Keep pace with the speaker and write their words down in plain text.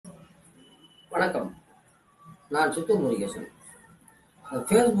வணக்கம். நான் சித்து முருகேசன்.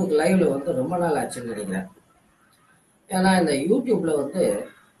 ஃபேஸ்புக் லைவ்ல வந்து ரொம்ப நாள் ஆச்சுன்னு நினைக்கிறேன். ஏன்னா இந்த யூடியூப்ல வந்து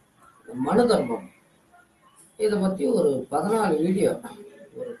மனு தர்மம் இதை பற்றி ஒரு 14 வீடியோ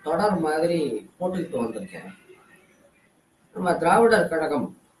ஒரு தொடர் மாதிரி போட்டுக்கிட்டு வந்திருக்கேன். நம்ம திராவிடர் கழகம்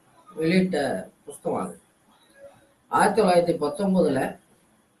வெளியிட்ட புஸ்தகம் அது. 1919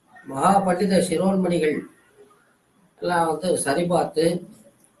 மகா பண்டித சிரோன்மணிகள் எல்லாம் வந்து சரிபார்த்து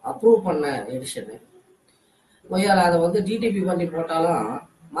அப்ரூவ் பண்ண எடிஷனு. மொய்யால் அதை வந்து டிடிபி பண்ணி போட்டாலும்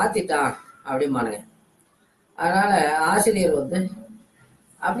மாத்திட்டான் அப்படிமானுங்க. அதனால ஆசிரியர் வந்து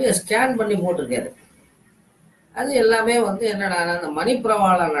அப்படியே ஸ்கேன் பண்ணி போட்டிருக்காரு. அது எல்லாமே வந்து என்னடா அந்த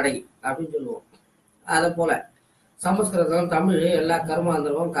மணிப்பிரவாள நடை அப்படின்னு சொல்லுவோம். அதை போல சமஸ்கிருதம் தமிழ் எல்லா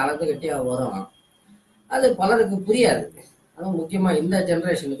கர்மாந்திரமும் கலந்து கட்டியா வரும். அது பலருக்கு புரியாது. அதுவும் முக்கியமா இந்த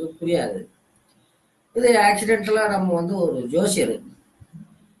ஜெனரேஷனுக்கு புரியாது. இது ஆக்சிடென்டலா நம்ம வந்து ஒரு ஜோசியர்,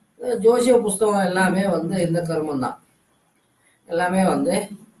 ஜோசிய புஸ்தகம் எல்லாமே வந்து இந்த கர்மம் தான். எல்லாமே வந்து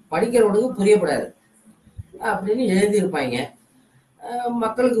படிக்கிறவனுக்கு புரியப்படாது அப்படின்னு எழுதியிருப்பாங்க.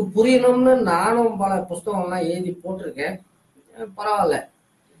 மக்களுக்கு புரியணும்னு நானும் பல புஸ்தகம்லாம் எழுதி போட்டிருக்கேன். பரவாயில்ல,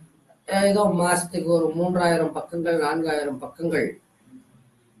 ஏதோ மாசத்துக்கு ஒரு 3000 பக்கங்கள் 4000 பக்கங்கள்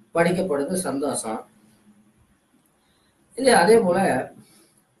படிக்கப்படுது, சந்தோஷம். இது அதே போல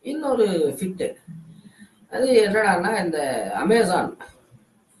இன்னொரு ஃபிட்டு. அது என்னடான்னா, இந்த அமேசான்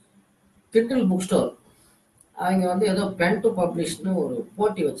கிண்டில் புக் ஸ்டோர் அவங்க வந்து ஏதோ பென் டு பப்ளிஷ்னு ஒரு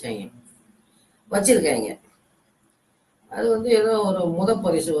போட்டி வச்சிருக்காங்க. அது வந்து ஏதோ ஒரு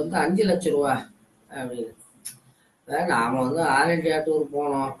பரிசு வந்து 5 லட்சம் ரூபா அப்படின்னு. நாம வந்து ஆல் இண்டியா டூர்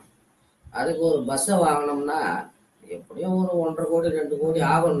போனோம், அதுக்கு ஒரு பஸ்ஸை வாங்கினோம்னா எப்படியும் ஒரு 1.5 கோடி 2 கோடி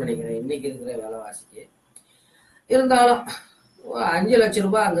ஆகும்னு நினைக்கிறேன் இன்னைக்கு இருக்கிற விலைவாசிக்கு. இருந்தாலும் 5 லட்சம்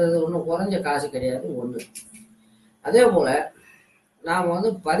ரூபாய்ங்கிறது ஒன்றும் குறைஞ்ச காசு கிடையாது ஒன்று. அதே போல நாம்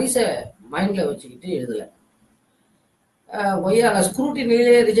வந்து பரிசை மைண்டில் வச்சுக்கிட்டு எழுதலை. ஒய்யால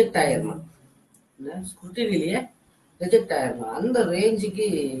ஸ்க்ரூட்டினிலேயே ரிஜெக்ட் ஆயிடணும். ஸ்க்ரூட்டினிலேயே ரிஜெக்ட் ஆயிடணும், அந்த ரேஞ்சுக்கு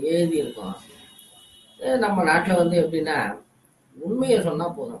எழுதியிருக்கோம். நம்ம நாட்டில் வந்து எப்படின்னா, உண்மையை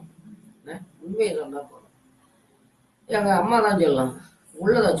சொன்னால் போதும். உண்மையை சொன்னால் போதும். எங்கள் அம்மா தான் சொல்லலாம்,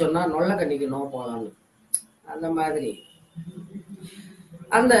 உள்ளதை சொன்னால் நொல்ல கண்ணிக்கு நோ போகலான்னு. அந்த மாதிரி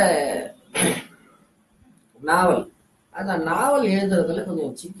அந்த நாவல் அந்த நாவல் எழுதுறதுல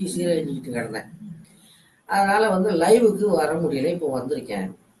கொஞ்சம் சிக்கி சீரழிஞ்சிக்கிட்டு கிடந்தேன். அதனால வந்து லைவுக்கு வர முடியல. இப்போ வந்திருக்கேன்.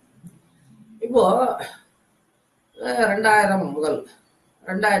 இப்போ 2000 முதல்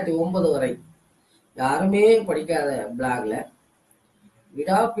 2009 வரை யாருமே படிக்காத பிளாக்ல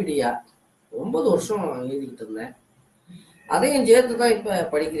விடாப்பிடியா 9 வருஷம் எழுதிக்கிட்டு இருந்தேன். அதையும் சேர்த்து தான் இப்ப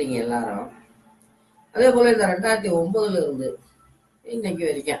படிக்கிறீங்க எல்லாரும். அதே போல இந்த 2009 இருந்து இன்னைக்கு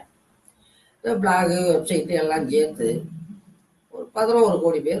வரைக்கும் இந்த பிளாகு வெப்சைட்டு எல்லாம் சேர்த்து ஒரு 11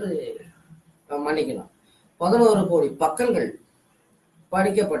 கோடி பேர், மன்னிக்கணும், 11 கோடி பக்கங்கள்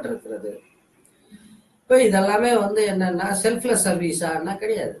படிக்கப்பட்டிருக்கிறது. இப்போ இதெல்லாமே வந்து என்னன்னா செல்ஃப்லெஸ் சர்வீஸான்னா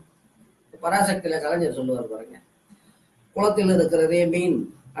கிடையாது. பராசக்தியில கலைஞர் சொல்லுவார் பாருங்க, குளத்தில் இருக்கிறதே மீன்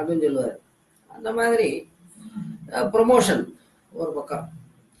அப்படின்னு சொல்லுவார். அந்த மாதிரி ப்ரொமோஷன் ஒரு பக்கம்.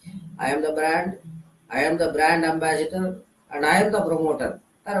 ஐ ஆம் த பிராண்ட், ஐ ஆம் the brand ambassador and I ஆம் த ப்ரொமோட்டர்.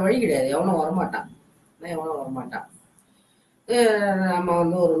 வேற வழி கிடையாது. எவனும் வரமாட்டான். நம்ம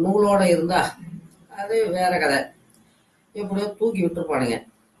வந்து ஒரு நூலோட இருந்தா அது வேற கதை, எப்படியோ தூக்கி விட்டுருப்பானுங்க.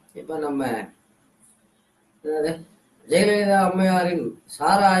 இப்ப நம்ம ஜெயலலிதா அம்மையாரின்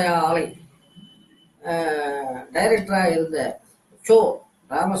சாராய ஆலை டைரக்டரா இருந்த சோ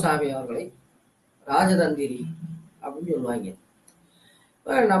ராமசாமி அவர்களை ராஜதந்திரி அப்படின்னு சொல்லுவாங்க.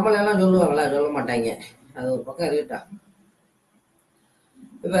 நம்மளெல்லாம் சொல்லுவாங்களா? சொல்ல மாட்டாங்க. அது ஒரு பக்கம் இருக்கட்டா.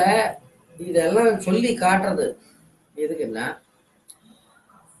 இப்ப இதெல்லாம் சொல்லி காட்டுறது எதுக்குன்னா,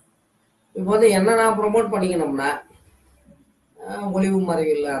 இப்போ வந்து என்ன நான் ப்ரொமோட் பண்ணிக்கணும்னா, ஒளிவு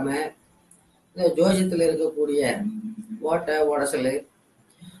மறைவு இல்லாம இந்த ஜோசியத்தில் இருக்கக்கூடிய ஓட்டை உடசல்,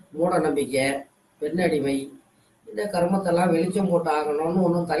 மூட நம்பிக்கை, பெண்ணடிமை, இந்த கர்மத்தெல்லாம் வெளிச்சம் போட்டு ஆகணும்னு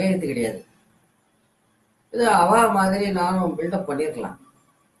ஒன்றும் தலையெழுத்து கிடையாது. இது அவ மாதிரி நானும் பில்டப் பண்ணியிருக்கலாம்.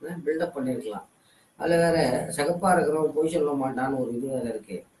 அதில் வேற சகப்பா இருக்கிறவங்க பொய் சொல்ல மாட்டான்னு ஒரு இது வேற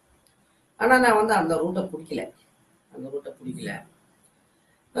இருக்கு. ஆனால் நான் வந்து அந்த ரூட்டை பிடிக்கல.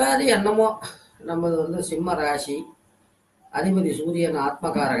 அது என்னமோ நம்மது வந்து சிம்ம ராசி, அதிபதி சூரியன்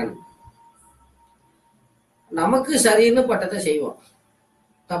ஆத்மகாரகன். நமக்கு சரின்னு பட்டதை செய்வோம்,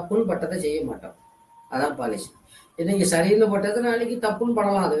 தப்புன்னு பட்டதை செய்ய மாட்டோம். அதான் பாலிசி. இன்னைக்கு சரின்னு பட்டது நாளைக்கு தப்புன்னு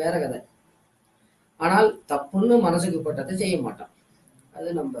படலாம், அது வேற கதை. ஆனால் தப்புன்னு மனசுக்கு பட்டதை செய்ய மாட்டோம். அது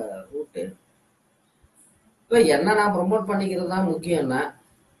நம்ம ரூட்டு. இப்போ என்ன நான் ப்ரொமோட் பண்ணிக்கிறது தான் முக்கியம்னா,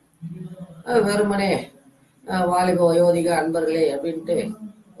 வெறுமனே வாலிப வயோதிக அன்பர்களே அப்படின்ட்டு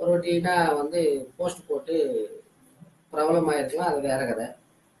ரொட்டீனாக வந்து போஸ்ட் போட்டு பிரபலமாயிருக்கலாம், அது வேற கதை.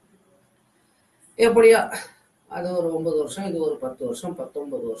 எப்படியோ அது ஒரு 9 வருஷம், இது ஒரு 10 வருஷம்,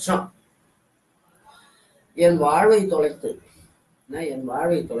 19 வருஷம் என் வாழ்வை தொலைத்து என்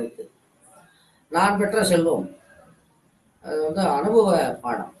வாழ்வை தொலைத்து நான் பெற்ற செல்வம் அது வந்து அனுபவ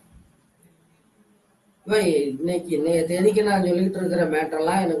பாடம். இவன் இன்னைய தேதிக்கு நான் சொல்லிட்டு இருக்கிற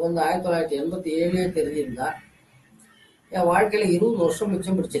மேட்டர்லாம் எனக்கு வந்து 1987 தெரிஞ்சிருந்தா என் வாழ்க்கையில 20 வருஷம்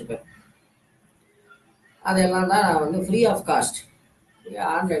மிச்சம் பிடிச்சிருப்பேன். அதெல்லாம் தான் நான் வந்து ஃப்ரீ ஆஃப் காஸ்ட்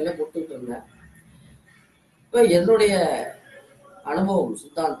ஆன்லைன்ல கொடுத்துட்டு இருந்தேன். இப்போ என்னுடைய அனுபவம்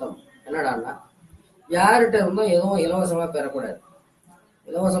சித்தாந்தம் என்னடான்னா, யார்கிட்ட இருந்தும் எதுவும் இலவசமாக பெறக்கூடாது.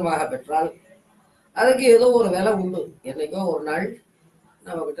 இலவசமாக பெற்றால் அதுக்கு ஏதோ ஒரு விலை உண்டு, என்னைக்கோ ஒரு நாள்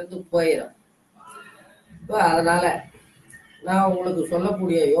நம்ம கிட்ட இருந்து போயிடும். இப்போ அதனால நான் உங்களுக்கு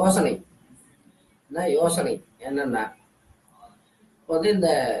சொல்லக்கூடிய யோசனை என்னன்னா, வந்து இந்த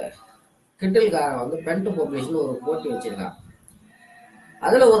கிண்டல்காரன் வந்து பென்ட் பப்ளிஷ்னு ஒரு போட்டி வச்சிருக்கான்.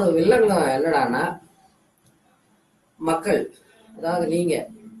 அதுல ஒரு வில்லங்க என்னடான்னா, மக்கள் அதாவது நீங்க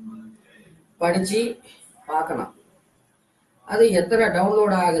படிச்சு பார்க்கணும், அது எத்தனை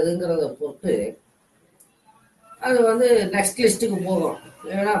டவுன்லோட் ஆகுதுங்கிறத பொறுத்து அது வந்து நெக்ஸ்ட் லிஸ்ட்டுக்கு போகும்.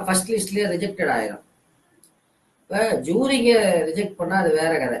 இல்லைன்னா ஃபர்ஸ்ட் லிஸ்ட்லேயே ரிஜெக்டட் ஆயிரும். இப்போ ஜூரிங்க ரிஜெக்ட் பண்ணால் அது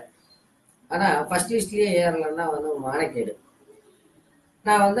வேற கதை. ஆனால் ஃபர்ஸ்ட் லிஸ்ட்லேயே ஏறலைன்னா வந்து மானக்கேடு.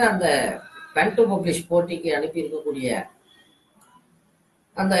 நான் வந்து அந்த பென் டு பப்ளிஷ் போட்டிக்கு அனுப்பி இருக்கக்கூடிய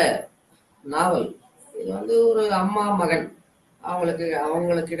அந்த நாவல், இது வந்து ஒரு அம்மா மகன்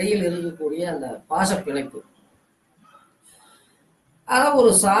அவங்களுக்கு இடையில் இருக்கக்கூடிய அந்த பாச பிணைப்பு, அதை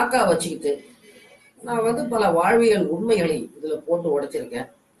ஒரு சாக்கா வச்சுக்கிட்டு நான் வந்து பல வாழ்வியல் உண்மைகளை இதுல போட்டு உடைச்சிருக்கேன்.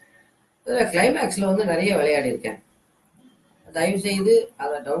 இதுல கிளைமேக்ஸ்ல வந்து நிறைய விளையாடி இருக்கேன். தயவு செய்து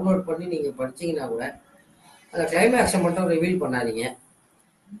அதை டவுன்லோட் பண்ணி நீங்க படிச்சீங்கன்னா கூட அந்த கிளைமேக்ஸை மட்டும் ரிவீல் பண்ணாதீங்க.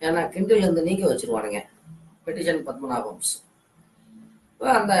 ஏன்னா கிண்டில் இருந்து நீக்க வச்சிருவானுங்க. பெட்டிஷன் பத்மநாபம்ஸ்.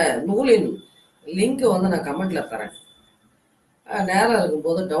 அந்த நூலின் லிங்க் வந்து நான் கமெண்ட்ல தரேன். நேரம்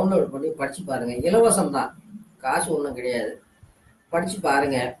இருக்கும்போது டவுன்லோட் பண்ணி படிச்சு பாருங்க. இலவசம் தான், காசு ஒன்றும் கிடையாது. படிச்சு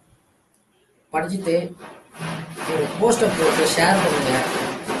பாருங்க. படிச்சுட்டு ஒரு போஸ்டர் போட்டு ஷேர் பண்ணுங்க,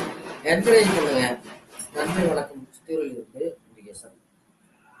 என்கரேஜ் பண்ணுங்க. நன்றி, வணக்கம். சுத்தியூரில் இருந்து முருகேசன்.